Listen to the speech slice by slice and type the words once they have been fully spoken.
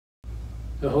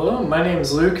Hello, my name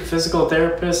is Luke, physical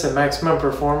therapist at Maximum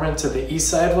Performance at the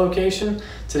Eastside location.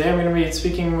 Today I'm going to be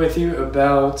speaking with you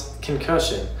about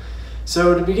concussion.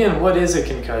 So to begin, what is a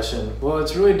concussion? Well,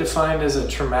 it's really defined as a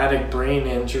traumatic brain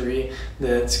injury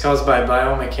that's caused by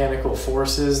biomechanical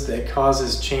forces that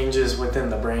causes changes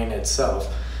within the brain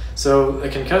itself. So a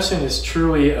concussion is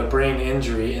truly a brain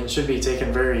injury and should be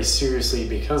taken very seriously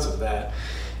because of that.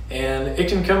 And it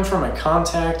can come from a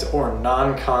contact or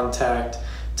non-contact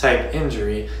type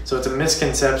injury. So it's a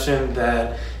misconception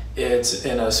that it's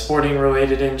in a sporting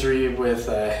related injury with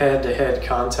a head-to-head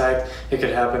contact. It could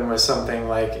happen with something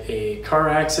like a car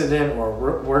accident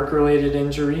or work-related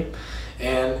injury.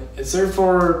 And it's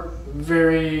therefore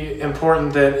very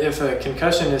important that if a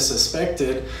concussion is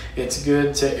suspected, it's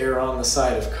good to err on the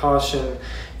side of caution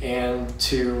and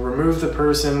to remove the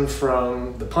person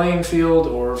from the playing field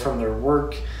or from their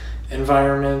work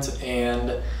environment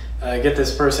and get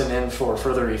this person in for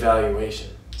further evaluation.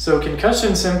 So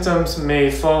concussion symptoms may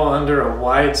fall under a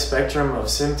wide spectrum of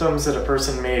symptoms that a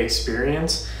person may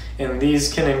experience, and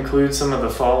these can include some of the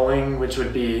following, which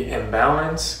would be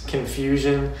imbalance,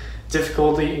 confusion,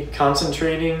 difficulty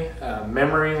concentrating,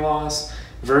 memory loss,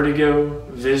 vertigo,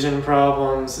 vision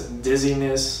problems,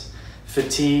 dizziness,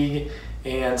 fatigue,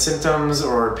 and symptoms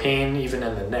or pain even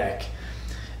in the neck.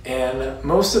 And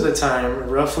most of the time,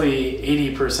 roughly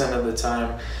 80% of the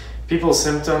time, people's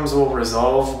symptoms will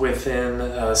resolve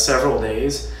within several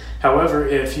days. However,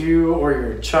 if you or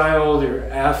your child, your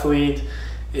athlete,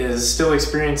 is still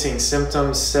experiencing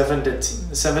symptoms 7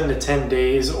 to 10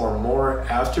 days or more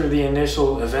after the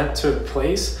initial event took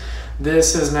place,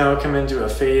 this has now come into a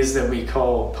phase that we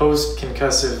call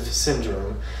post-concussive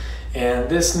syndrome. And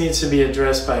this needs to be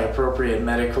addressed by appropriate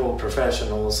medical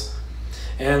professionals.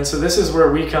 And so this is where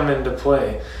we come into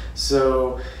play.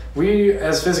 So we,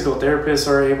 as physical therapists,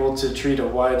 are able to treat a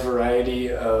wide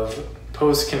variety of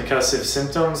post-concussive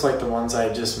symptoms like the ones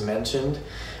I just mentioned,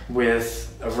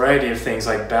 with a variety of things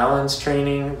like balance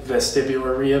training,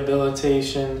 vestibular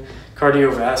rehabilitation,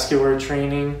 cardiovascular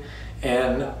training,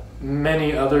 and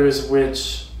many others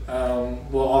which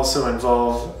will also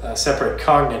involve separate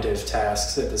cognitive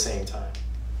tasks at the same time.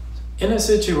 In a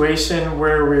situation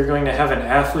where we're going to have an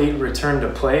athlete return to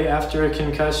play after a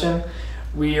concussion,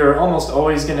 we are almost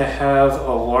always going to have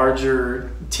a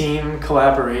larger team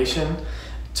collaboration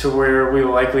to where we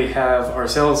will likely have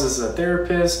ourselves as a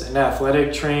therapist, an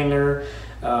athletic trainer,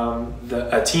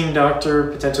 a team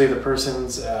doctor, potentially the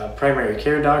person's primary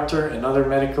care doctor, and other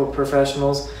medical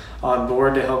professionals on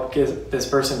board to help get this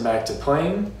person back to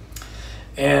playing.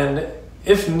 And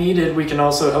if needed, we can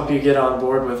also help you get on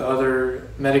board with other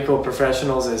medical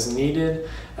professionals as needed,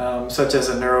 such as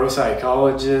a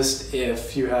neuropsychologist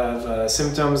if you have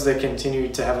symptoms that continue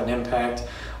to have an impact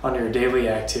on your daily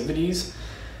activities.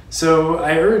 So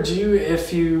I urge you,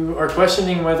 if you are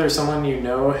questioning whether someone you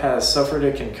know has suffered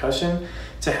a concussion,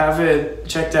 to have it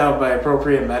checked out by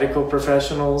appropriate medical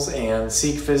professionals and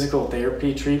seek physical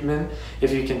therapy treatment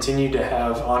if you continue to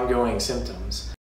have ongoing symptoms.